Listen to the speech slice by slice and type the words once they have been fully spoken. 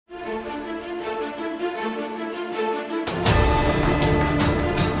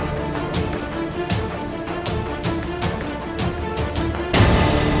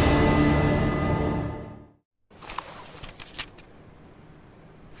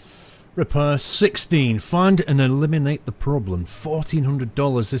Repair 16. Find and eliminate the problem.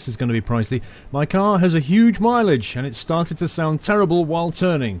 $1,400. This is going to be pricey. My car has a huge mileage and it started to sound terrible while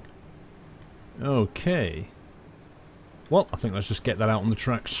turning. Okay. Well, I think let's just get that out on the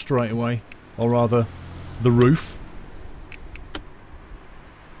track straight away. Or rather, the roof.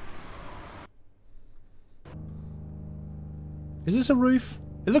 Is this a roof?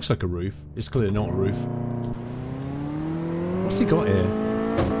 It looks like a roof. It's clearly not a roof. What's he got here?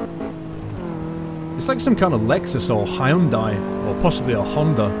 It's like some kind of Lexus or Hyundai, or possibly a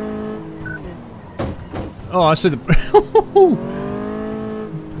Honda. Oh, I see the...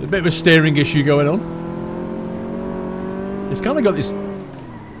 a bit of a steering issue going on. It's kind of got this...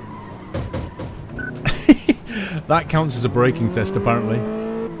 That counts as a braking test, apparently.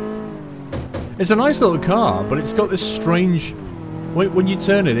 It's a nice little car, but it's got this strange... When you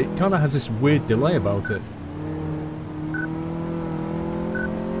turn it, it kind of has this weird delay about it.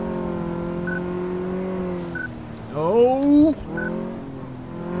 Oh!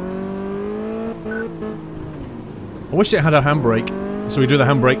 I wish it had a handbrake, so we do the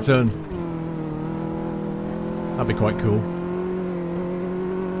handbrake turn. That'd be quite cool.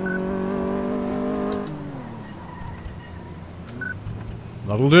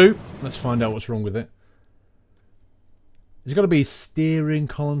 That'll do. Let's find out what's wrong with it. There's got to be steering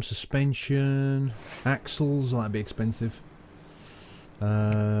column, suspension, axles. That'd be expensive.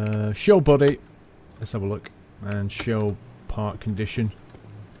 Show body. Let's have a look. And show part condition.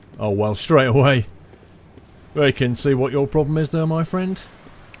 Oh well, straight away. We can see what your problem is there, my friend.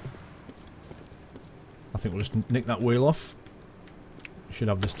 I think we'll just nick that wheel off. Should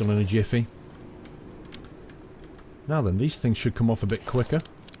have this done in a jiffy. Now then, these things should come off a bit quicker.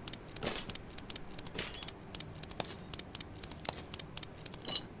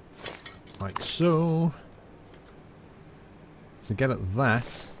 Like so. To get at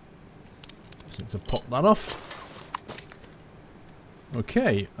that, just need to pop that off.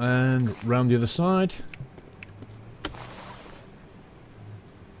 Okay, and round the other side.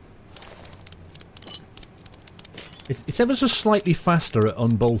 It's ever so slightly faster at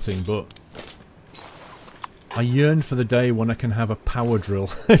unbolting, but I yearn for the day when I can have a power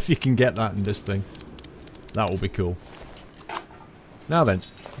drill, if you can get that in this thing. That will be cool. Now then,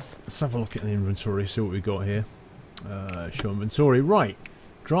 let's have a look at the inventory, see what we've got here. Show inventory. Right.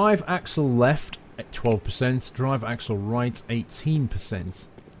 Drive axle left at 12%. Drive axle right 18%.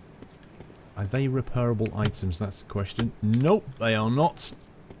 Are they repairable items? That's the question. Nope, they are not.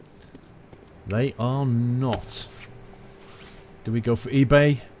 They are not. Do we go for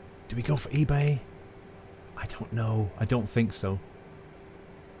eBay? Do we go for eBay? I don't know. I don't think so.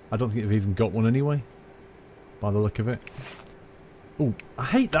 I don't think they've even got one anyway. By the look of it. Oh, I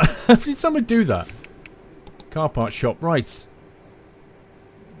hate that. Every time I do that. Car part shop, right.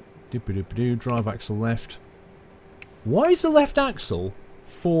 Doop-a-doop-a-doo, drive axle left. Why is the left axle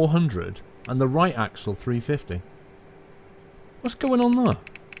 400 and the right axle 350? What's going on there?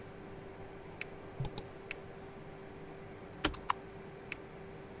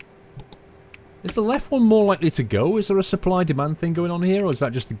 Is the left one more likely to go? Is there a supply-demand thing going on here, or is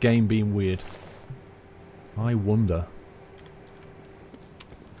that just the game being weird? I wonder.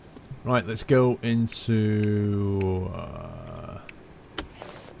 Right, let's go into...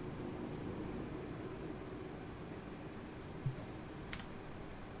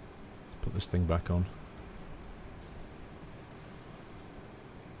 put this thing back on.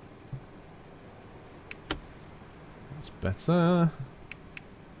 That's better.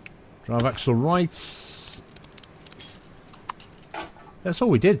 Drive axle right. That's all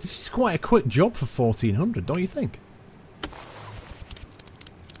we did. This is quite a quick job for 1400, don't you think?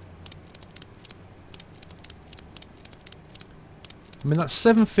 I mean, that's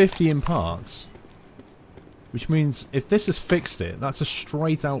 750 in parts. Which means if this has fixed it, that's a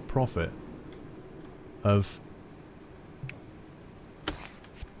straight out profit of...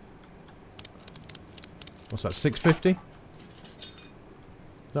 what's that, 650? Is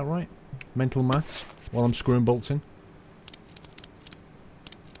that right? Mental maths while I'm screwing bolts in.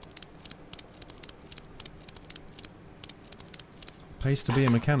 Pays to be a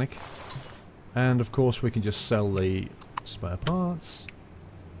mechanic. And of course we can just sell the spare parts.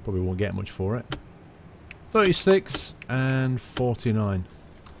 Probably won't get much for it. 36 and 49.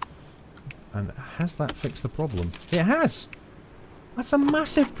 And has that fixed the problem? It has! That's a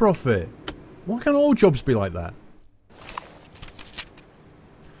massive profit! Why can't all jobs be like that?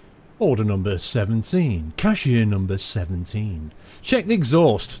 Order number 17. Cashier number 17. Check the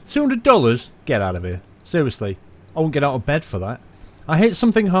exhaust. $200? Get out of here. Seriously. I won't get out of bed for that. I hit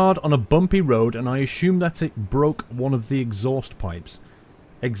something hard on a bumpy road and I assumed that it broke one of the exhaust pipes.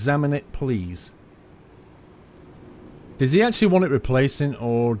 Examine it, please. Does he actually want it replacing,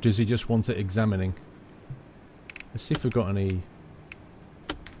 or does he just want it examining? Let's see if we've got any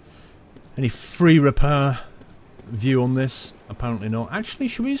free repair view on this. Apparently not. Actually,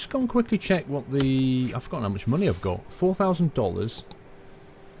 should we just go and quickly check what the... I've forgotten how much money I've got. $4,000.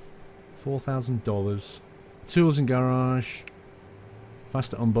 $4,000. Tools in garage.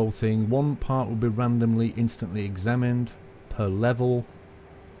 Faster unbolting. One part will be randomly instantly examined per level.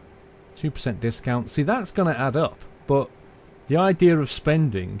 2% discount. See, that's going to add up. But the idea of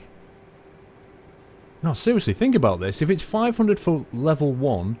spending... No, seriously, think about this. If it's 500 for level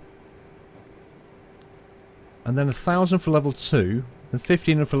 1, and then 1,000 for level 2, and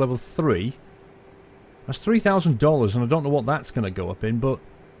 1,500 for level 3, that's $3,000, and I don't know what that's going to go up in, but...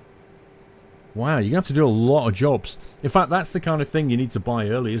 Wow, you're going to have to do a lot of jobs. In fact, that's the kind of thing you need to buy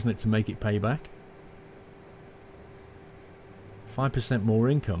early, isn't it, to make it pay back? 5% more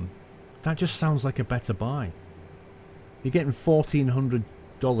income. That just sounds like a better buy. You're getting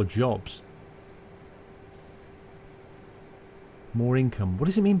 $1,400 jobs. More income. What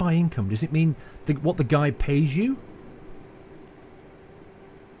does it mean by income? Does it mean what the guy pays you?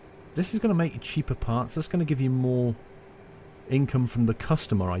 This is going to make you cheaper parts. That's going to give you more income from the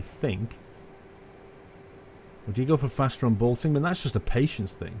customer, I think. Or do you go for faster unbolting? I mean, that's just a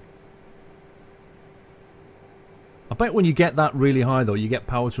patience thing. I bet when you get that really high, though, you get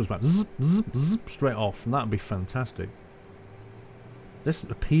power tools back. Zzz, zzz, zzz, straight off. And that would be fantastic. This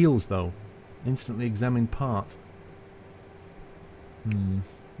appeals, though. Instantly examine part.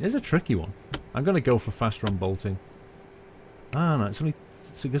 It's a tricky one. I'm going to go for faster unbolting. Ah, no, it's only...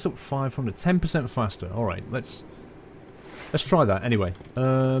 So it goes up 500. 10% faster. Alright, let's try that. Anyway,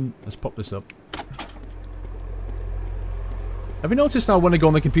 let's pop this up. Have you noticed how when I go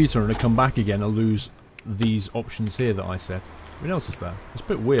on the computer and I come back again, I lose these options here that I set? Have you noticed that? It's a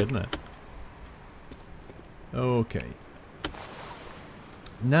bit weird, isn't it? Okay.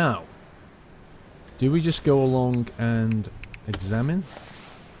 Now, do we just go along and examine?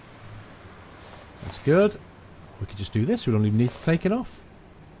 That's good. We could just do this. We don't even need to take it off.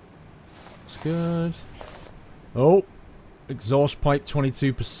 That's good. Oh, exhaust pipe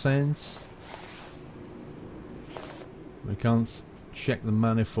 22%. We can't check the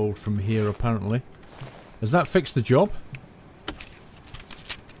manifold from here, apparently. Has that fixed the job?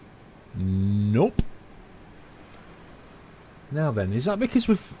 Nope. Now then, is that because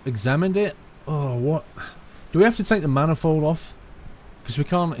we've examined it? Oh, what? Do we have to take the manifold off? Because we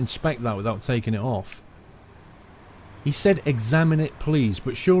can't inspect that without taking it off. He said examine it please,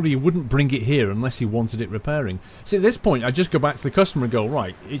 but surely he wouldn't bring it here unless he wanted it repairing. See, at this point I just go back to the customer and go,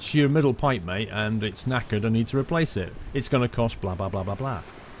 right, it's your middle pipe, mate, and it's knackered, I need to replace it. It's going to cost blah blah blah blah blah.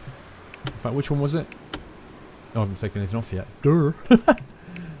 In fact, which one was it? Oh, I haven't taken anything off yet. Durr.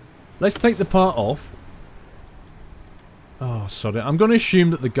 Let's take the part off. Oh, sod it. I'm going to assume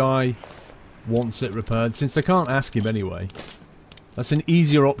that the guy wants it repaired, since I can't ask him anyway. That's an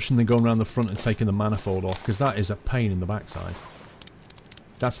easier option than going around the front and taking the manifold off, because that is a pain in the backside.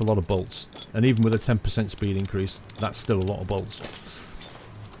 That's a lot of bolts. And even with a 10% speed increase, that's still a lot of bolts.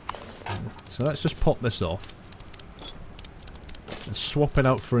 So let's just pop this off. And swap it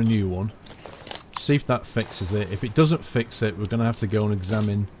out for a new one. See if that fixes it. If it doesn't fix it, we're going to have to go and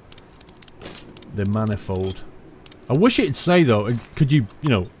examine the manifold. I wish it'd say, though, could you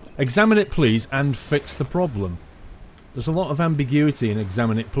know, examine it please and fix the problem. There's a lot of ambiguity in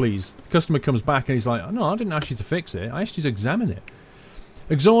examine it please. The customer comes back and he's like, oh, no, I didn't ask you to fix it. I asked you to examine it.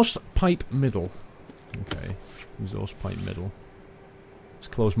 Exhaust pipe middle. Okay, exhaust pipe middle. Let's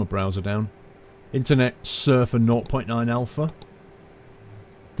close my browser down. Internet Surfer 0.9 alpha.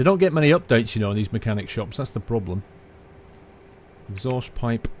 They don't get many updates, you know, in these mechanic shops. That's the problem. Exhaust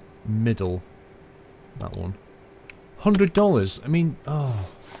pipe middle. That one. $100. I mean, oh.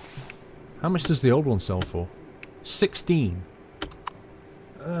 How much does the old one sell for? 16.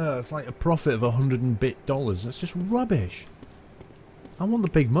 It's like a profit of $100 and bit. That's just rubbish. I want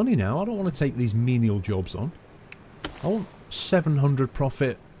the big money now. I don't want to take these menial jobs on. I want 700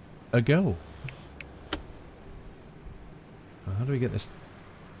 profit a go. How do we get this?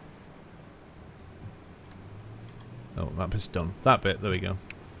 Oh, that bit's done. That bit, there we go.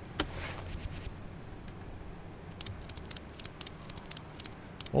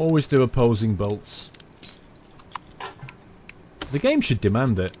 Always do opposing bolts. The game should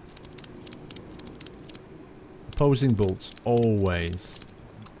demand it. Opposing bolts, always.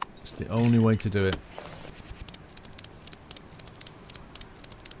 It's the only way to do it.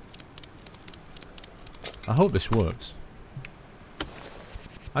 I hope this works.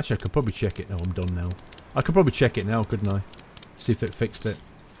 Actually, I could probably check it. No, I'm done now. I could probably check it now, couldn't I? See if it fixed it.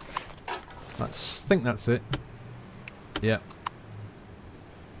 think that's it. Yeah.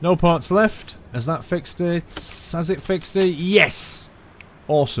 No parts left. Has that fixed it? Has it fixed it? Yes!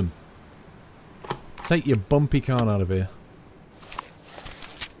 Awesome. Take your bumpy car out of here.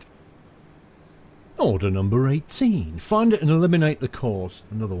 Order number 18. Find it and eliminate the cause.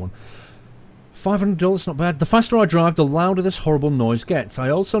 Another one. $500, not bad. The faster I drive, the louder this horrible noise gets. I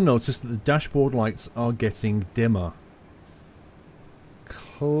also noticed that the dashboard lights are getting dimmer.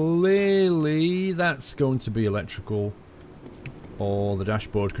 Clearly, that's going to be electrical or the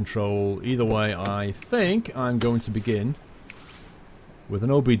dashboard control. Either way, I think I'm going to begin with an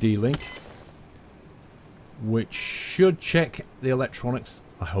OBD link, which should check the electronics,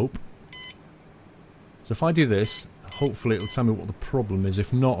 I hope. So if I do this, hopefully it'll tell me what the problem is.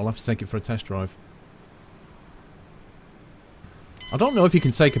 If not, I'll have to take it for a test drive. I don't know if you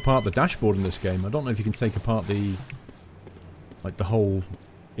can take apart the dashboard in this game. I don't know if you can take apart the... like the whole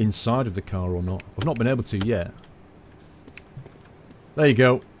inside of the car or not. I've not been able to yet. There you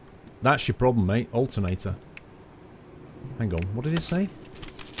go. That's your problem, mate. Alternator. Hang on. What did it say?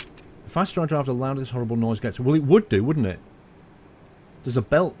 The faster I drive, the louder this horrible noise gets. Well, it would do, wouldn't it? There's a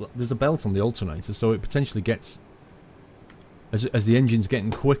belt. There's a belt on the alternator, so it potentially gets... As the engine's getting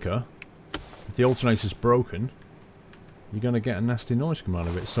quicker, if the alternator's broken, you're going to get a nasty noise come out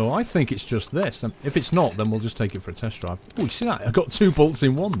of it. So I think it's just this. And if it's not, then we'll just take it for a test drive. Oh, you see that? I've got 2 bolts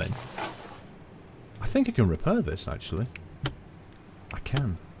in one then. I think I can repair this, actually. I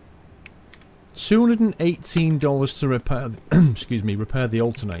can. $218 to repair... excuse me, repair the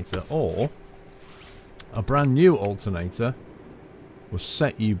alternator. Or a brand new alternator will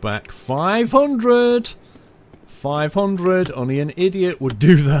set you back $500! 500, only an idiot would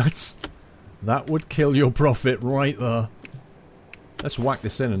do that. That would kill your profit right there. Let's whack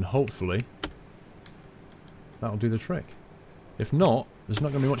this in and hopefully that'll do the trick. If not, there's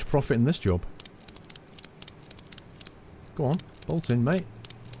not going to be much profit in this job. Go on, bolt in, mate.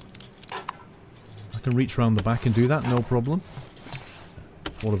 I can reach around the back and do that, no problem.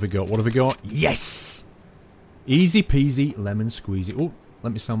 What have we got? What have we got? Yes! Easy peasy, lemon squeezy. Oh,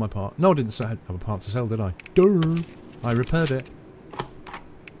 let me sell my part. No, I didn't have a part to sell, did I? Durr! I repaired it.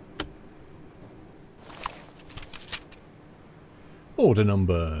 Order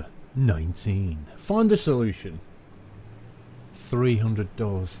number 19. Find a solution.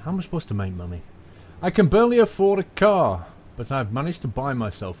 $300. How am I supposed to make money? I can barely afford a car, but I've managed to buy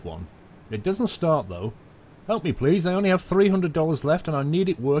myself one. It doesn't start though. Help me please, I only have $300 left and I need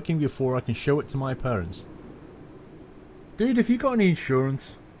it working before I can show it to my parents. Dude, have you got any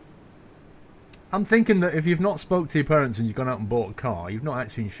insurance? I'm thinking that if you've not spoke to your parents and you've gone out and bought a car, you've not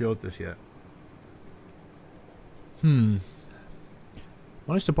actually insured this yet. Managed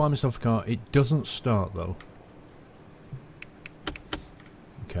to buy myself a car. It doesn't start though.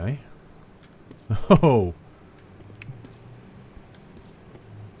 Okay. Oh.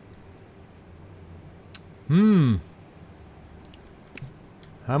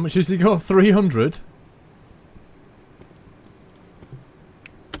 How much has he got? 300?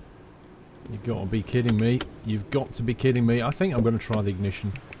 You've got to be kidding me. You've got to be kidding me. I think I'm going to try the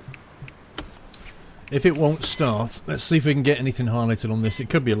ignition. If it won't start, let's see if we can get anything highlighted on this. It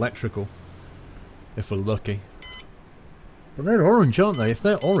could be electrical, if we're lucky. But they're orange, aren't they? If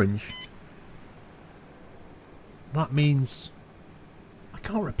they're orange, that means I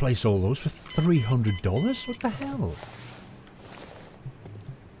can't replace all those for $300. What the hell?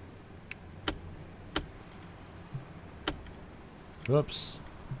 Oops.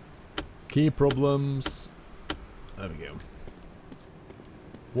 Key problems. There we go.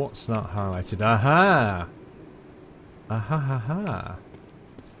 What's that highlighted? Aha! Aha ha ha.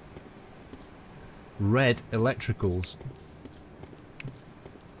 Red electricals.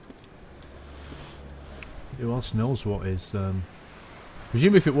 Who else knows what is?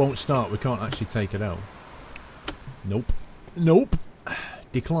 Presume if it won't start, we can't actually take it out. Nope. Nope.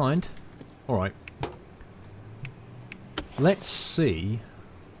 Declined. Alright. Let's see.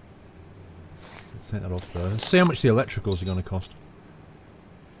 Let's take that off there. Let's see how much the electricals are going to cost.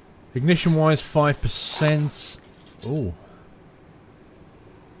 Ignition wise, 5%. Oh.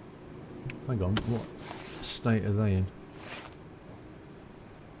 Hang on. What state are they in?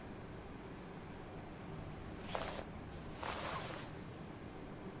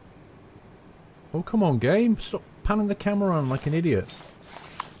 Oh, come on, game. Stop panning the camera around like an idiot.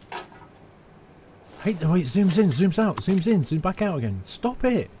 Hate the way it zooms in, zooms out, zooms in, zooms back out again. Stop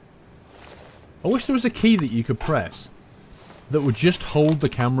it. I wish there was a key that you could press that would just hold the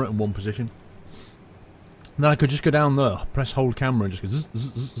camera in one position. And then I could just go down there, press hold camera and just go zzz,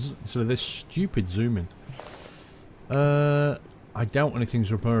 zzz, zzz, instead of this stupid zooming. I doubt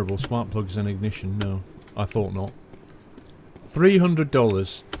anything's repairable. Spark plugs and ignition, no. I thought not.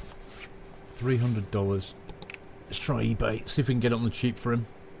 $300. $300. Let's try eBay. See if we can get it on the cheap for him.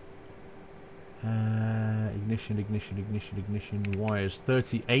 Ignition. Wires.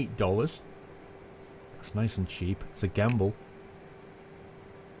 $38. That's nice and cheap. It's a gamble.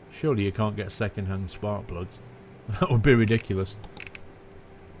 Surely you can't get second-hand spark plugs. That would be ridiculous.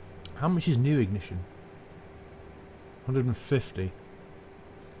 How much is new ignition? 150.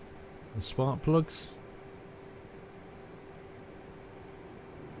 The spark plugs?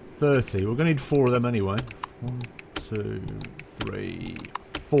 30. We're going to need 4 of them anyway. 1, 2, 3,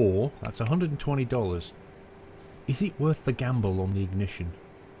 4. That's $120. Is it worth the gamble on the ignition?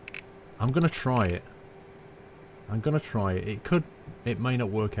 I'm going to try it. It may not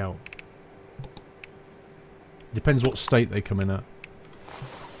work out. Depends what state they come in at.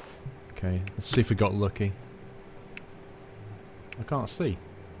 Okay, let's see if we got lucky. I can't see.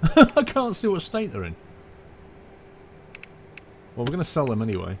 I can't see what state they're in. Well, we're going to sell them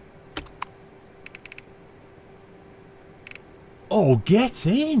anyway. Oh, get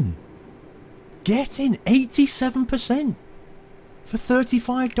in! Get in! 87% for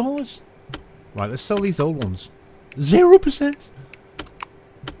 $35. Right, let's sell these old ones. 0%!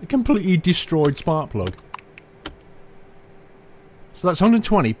 A completely destroyed spark plug. So that's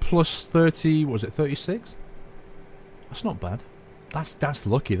 120 plus 30, was it 36? That's not bad. That's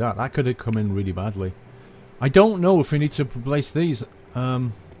lucky, that. That could have come in really badly. I don't know if we need to replace these.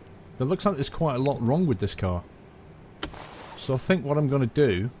 There looks like there's quite a lot wrong with this car. So I think what I'm going to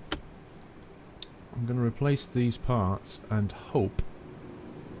do, I'm going to replace these parts and hope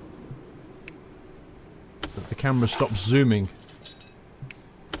that the camera stops zooming.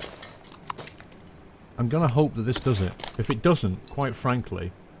 I'm going to hope that this does it. If it doesn't, quite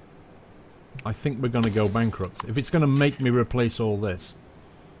frankly, I think we're going to go bankrupt. If it's going to make me replace all this,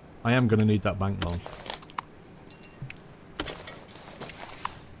 I am going to need that bank loan.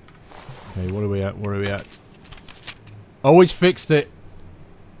 Okay, what are we at? Where are we at? Oh, it's fixed it.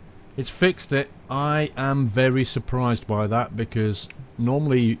 It's fixed it. I am very surprised by that because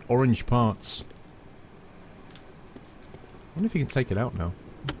normally orange parts... I wonder if you can take it out now.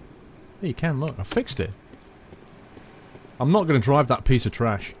 Yeah, you can, look. I fixed it. I'm not going to drive that piece of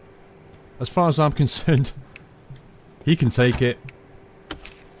trash. As far as I'm concerned, he can take it.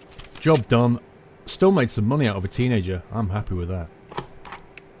 Job done. Still made some money out of a teenager. I'm happy with that.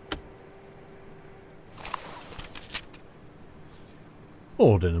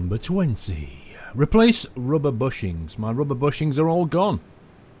 Order number 20. Replace rubber bushings. My rubber bushings are all gone.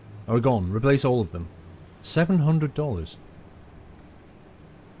 Are gone. Replace all of them. $700.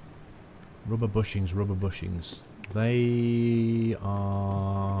 Rubber bushings, rubber bushings. They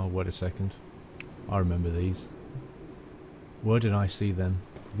are... Wait a second. I remember these. Where did I see them?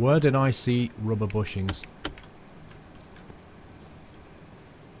 Where did I see rubber bushings?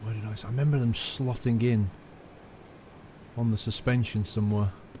 Where did I see... I remember them slotting in on the suspension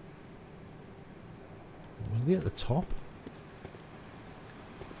somewhere. Was they at the top?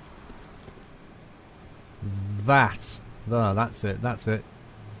 That. There, that's it, that's it.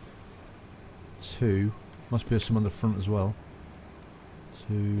 2. Must be some on the front as well.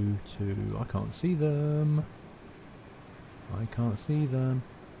 2, 2. I can't see them. I can't see them.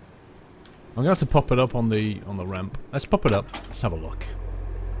 I'm gonna have to pop it up on the ramp. Let's pop it up. Let's have a look.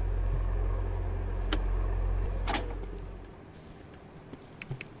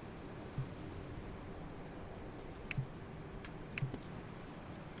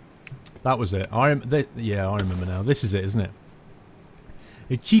 That was it. Yeah, I remember now. This is it, isn't it?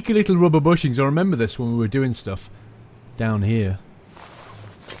 A cheeky little rubber bushings. I remember this when we were doing stuff down here.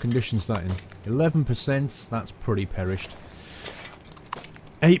 Conditions that in. 11%. That's pretty perished.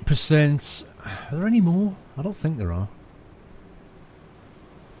 8%. Are there any more? I don't think there are.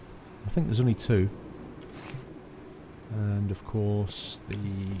 I think there's only 2. And of course the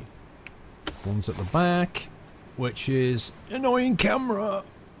ones at the back, which is annoying camera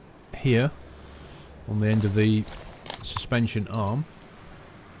here on the end of the suspension arm.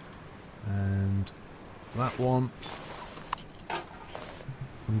 And that one,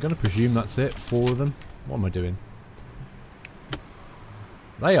 I'm going to presume that's it. 4 of them. What am I doing?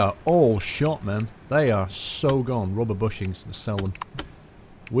 They are all shot, man. They are so gone. Rubber bushings. Let's sell them.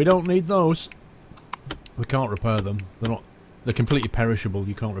 We don't need those. We can't repair them. They're completely perishable.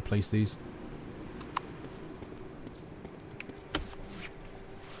 You can't replace these.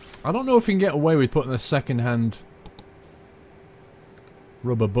 I don't know if we can get away with putting a second-hand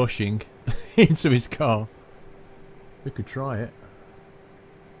rubber bushing into his car. We could try it.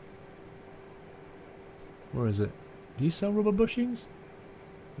 Where is it? Do you sell rubber bushings?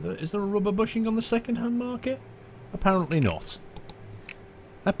 Is there a rubber bushing on the second-hand market? Apparently not.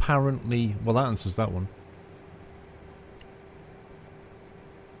 Apparently... Well, that answers that one.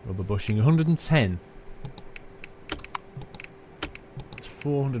 Rubber bushing, 110. It's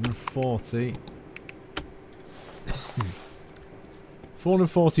 440.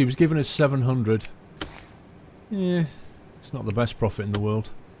 440 was given us 700. Yeah, it's not the best profit in the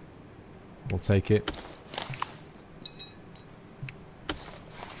world. We'll take it.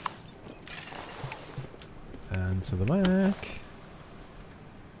 And to the back.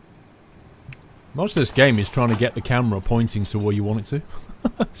 Most of this game is trying to get the camera pointing to where you want it to.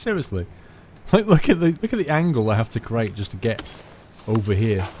 Seriously. Like look at the angle I have to create just to get over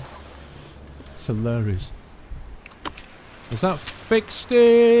here. It's hilarious. Has that fixed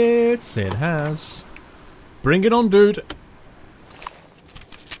it? It has. Bring it on, dude.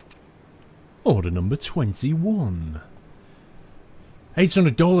 Order number 21.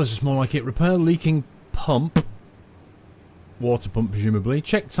 $800 is more like it. Repair leaking pump. Water pump, presumably.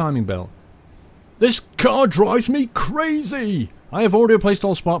 Check timing belt. This car drives me crazy! I have already replaced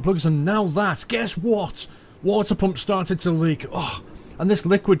all spark plugs and now that. Guess what? Water pump started to leak. Oh, and this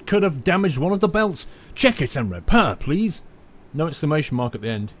liquid could have damaged one of the belts. Check it and repair, please. No exclamation mark at the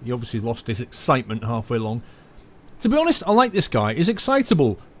end. He obviously lost his excitement halfway along. To be honest, I like this guy. He's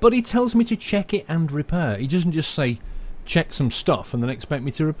excitable, but he tells me to check it and repair. He doesn't just say, check some stuff and then expect me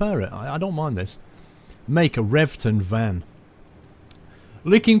to repair it. I don't mind this. Make a Revton van.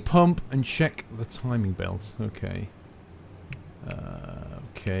 Leaking pump and check the timing belt. Okay.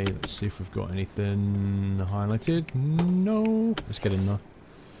 Okay, let's see if we've got anything highlighted. No. Let's get in there.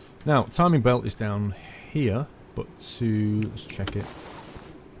 Now, timing belt is down here, but let's check it.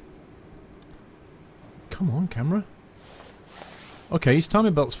 Come on, camera. Okay, his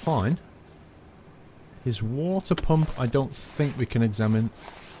timing belt's fine. His water pump, I don't think we can examine.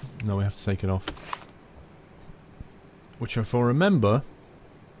 No, we have to take it off. Which, if I remember,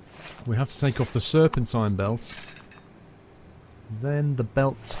 we have to take off the serpentine belt. Then the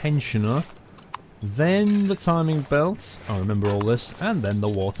belt tensioner. Then the timing belt. I remember all this. And then the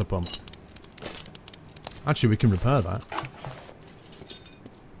water pump. Actually, we can repair that.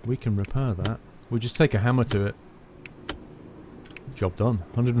 We can repair that. We'll just take a hammer to it. Job done.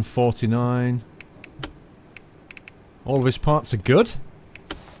 149. All of his parts are good.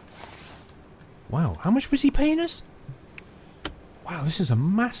 Wow, how much was he paying us? Wow, this is a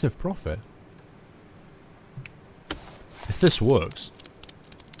massive profit. If this works.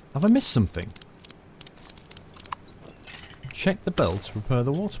 Have I missed something? Check the belts, repair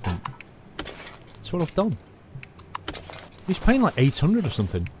the water pump. That's what I've done. He's paying like 800 or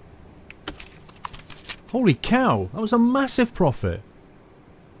something. Holy cow, that was a massive profit.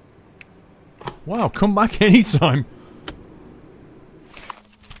 Wow, come back anytime.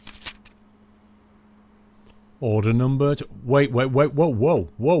 Order number... Wait,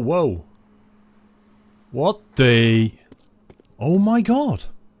 whoa. What the... Oh my god.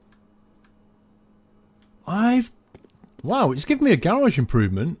 Wow, it's given me a garage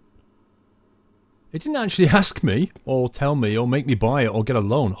improvement. It didn't actually ask me, or tell me, or make me buy it, or get a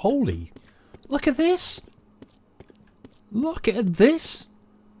loan. Holy... Look at this. Look at this.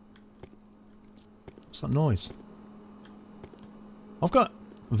 What's that noise? I've got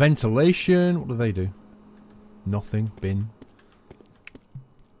ventilation. What do they do? Nothing. Bin.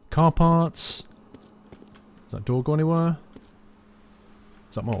 Car parts. Does that door go anywhere?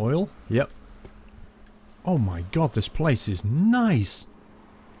 Is that my oil? Yep. Oh my god, this place is nice.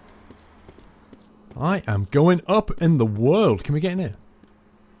 I am going up in the world. Can we get in here?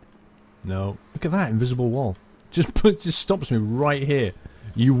 No. Look at that invisible wall. Just stops me right here.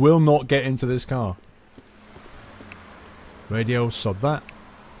 You will not get into this car. Radio, sod that.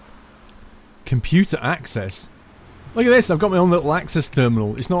 Computer access. Look at this, I've got my own little access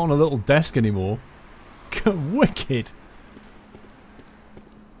terminal. It's not on a little desk anymore. Wicked.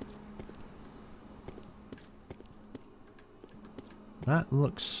 That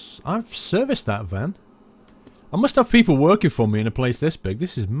looks... I've serviced that van. I must have people working for me in a place this big.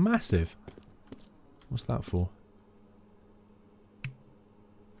 This is massive. What's that for?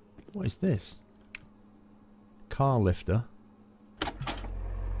 What is this? Car lifter.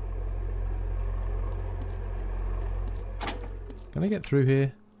 Can I get through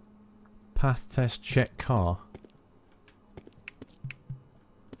here? Path test check car.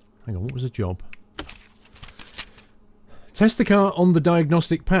 Hang on, what was the job? Test the car on the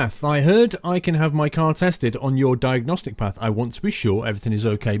diagnostic path. I heard I can have my car tested on your diagnostic path. I want to be sure everything is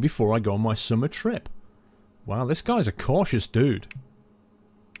okay before I go on my summer trip. Wow, this guy's a cautious dude.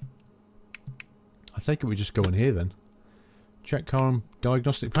 I take it we just go in here then. Check car and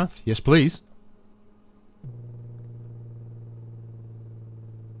diagnostic path. Yes, please.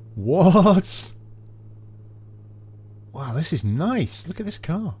 What? Wow, this is nice. Look at this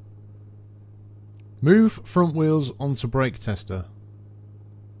car. Move front wheels onto brake tester.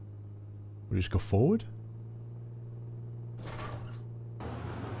 We'll just go forward.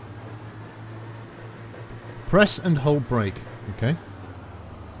 Press and hold brake. Okay.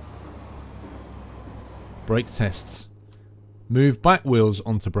 Brake tests. Move back wheels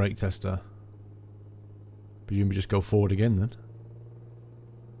onto brake tester. Presumably just go forward again then.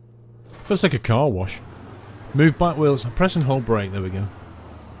 Feels like a car wash. Move back wheels. Press and hold brake. There we go.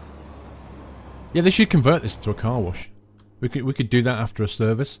 Yeah, they should convert this to a car wash. We could do that after a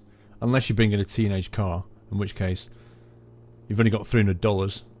service. Unless you bring in a teenage car. In which case, you've only got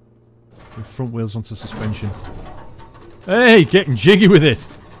 $300. With front wheels onto suspension. Hey, getting jiggy with it.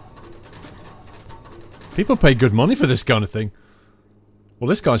 People pay good money for this kind of thing. Well,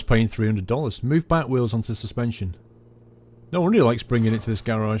 this guy's paying $300. Move back wheels onto suspension. No wonder he likes bringing it to this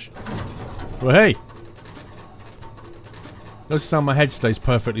garage. Well, hey. Notice how my head stays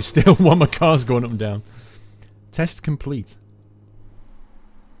perfectly still while my car's going up and down. Test complete.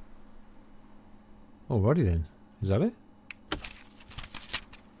 Alrighty then. Is that it?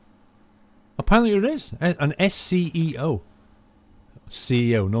 Apparently it is. An SCEO.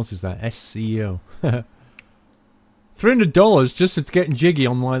 CEO, notice that. SCEO. $300 just to getting jiggy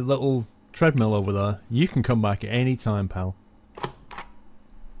on my little treadmill over there. You can come back at any time, pal.